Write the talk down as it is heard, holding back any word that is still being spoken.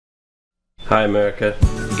Hi, America.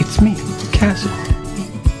 It's me, Castle.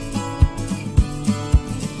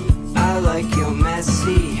 I like your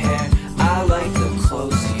messy hair. I like the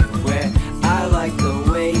clothes you wear. I like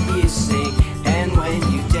the way you sing and when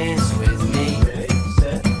you dance with me.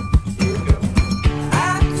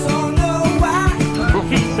 I don't know why.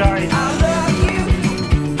 Sorry. I love you.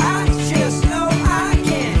 I just know I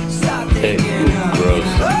can't stop thinking of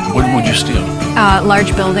you. What would you steal?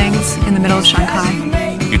 Large buildings in the middle of Shanghai.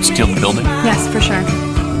 You'd steal the building? Yes, for sure.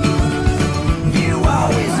 You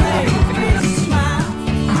always make me smile.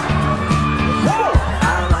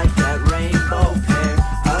 I like that rainbow pair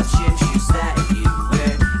of gym shoes that you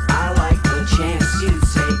wear. I like the chance you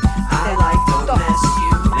take. I like the mess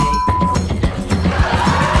you make.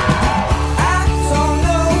 I don't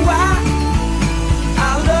know why I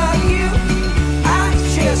love you. I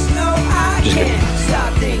just know I can't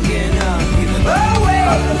stop thinking of you. Oh wait,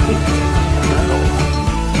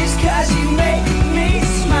 it's 'cause you make me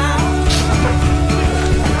smile.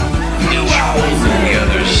 The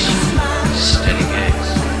others, steady gaze.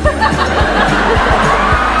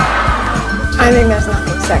 I think there's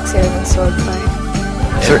nothing sexier than swordplay.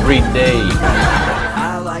 Every day.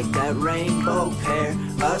 I like that rainbow pair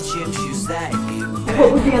of gym shoes that you wear. What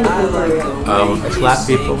would be on the I like the way you slap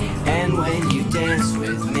sing, people. and when you dance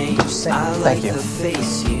with me, I like the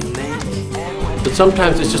face you make. But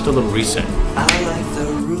sometimes it's just a little reset. I like the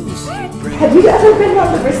rules you break. Have you ever been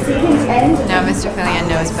on the receiving end? No, Mr. Fillion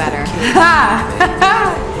knows better.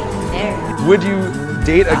 There. Would you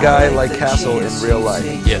date a guy like Castle in real life?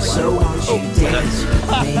 Yes. So won't you dance with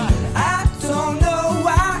me? I don't know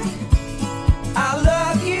why I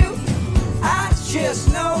love you. I just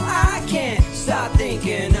know I can't stop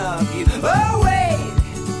thinking of you. Oh wait,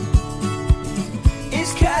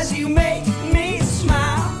 it's 'cause you make me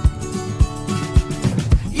smile.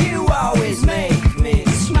 You always make me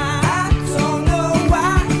smile. I don't know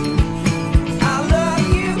why I love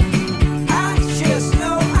you. I just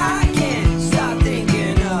know I can't stop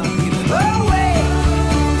thinking of you. Oh wait.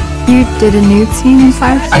 You did a nude scene in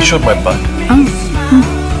Firefly? I showed my butt. Oh.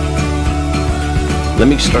 Let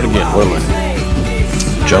me start again. What am I?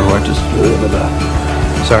 John Hortis?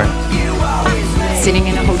 Sorry. Sitting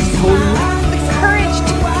in a hotel with courage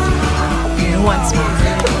to once more.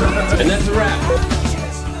 And that's a wrap.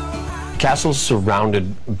 Castle's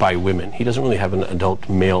surrounded by women. He doesn't really have an adult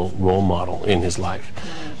male role model in his life.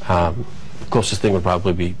 Closest thing would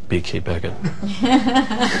probably be Kate Beckitt.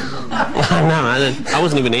 No, I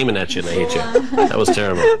wasn't even aiming at you, and I hate you. That was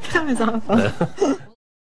terrible. That was awful.